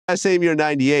That same year,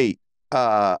 98,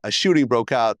 a shooting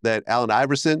broke out that Allen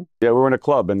Iverson. Yeah, we were in a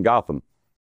club in Gotham.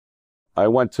 I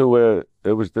went to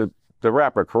it was the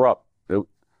rapper Corrupt. It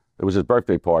was his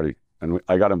birthday party, and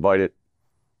I got invited,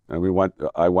 and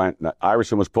I went, and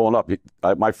Iverson was pulling up.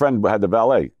 My friend had the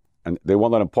valet, and they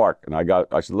wouldn't let him park, and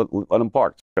I said, let him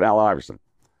park. And Allen Iverson.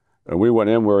 And we went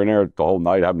in, we were in there the whole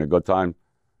night having a good time.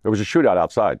 There was a shootout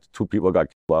outside. 2 people got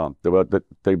killed.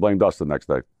 They blamed us the next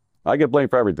day. I get blamed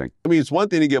for everything. I mean, it's one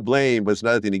thing to get blamed, but it's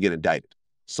another thing to get indicted.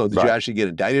 So did you actually get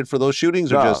indicted for those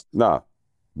shootings, or just? No.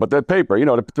 But the paper, you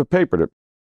know, the paper,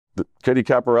 the Kitty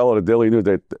Caparella, the Daily News,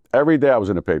 every day I was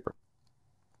in the paper.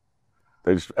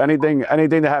 They just, anything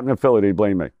that happened in Philly, they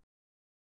blame me.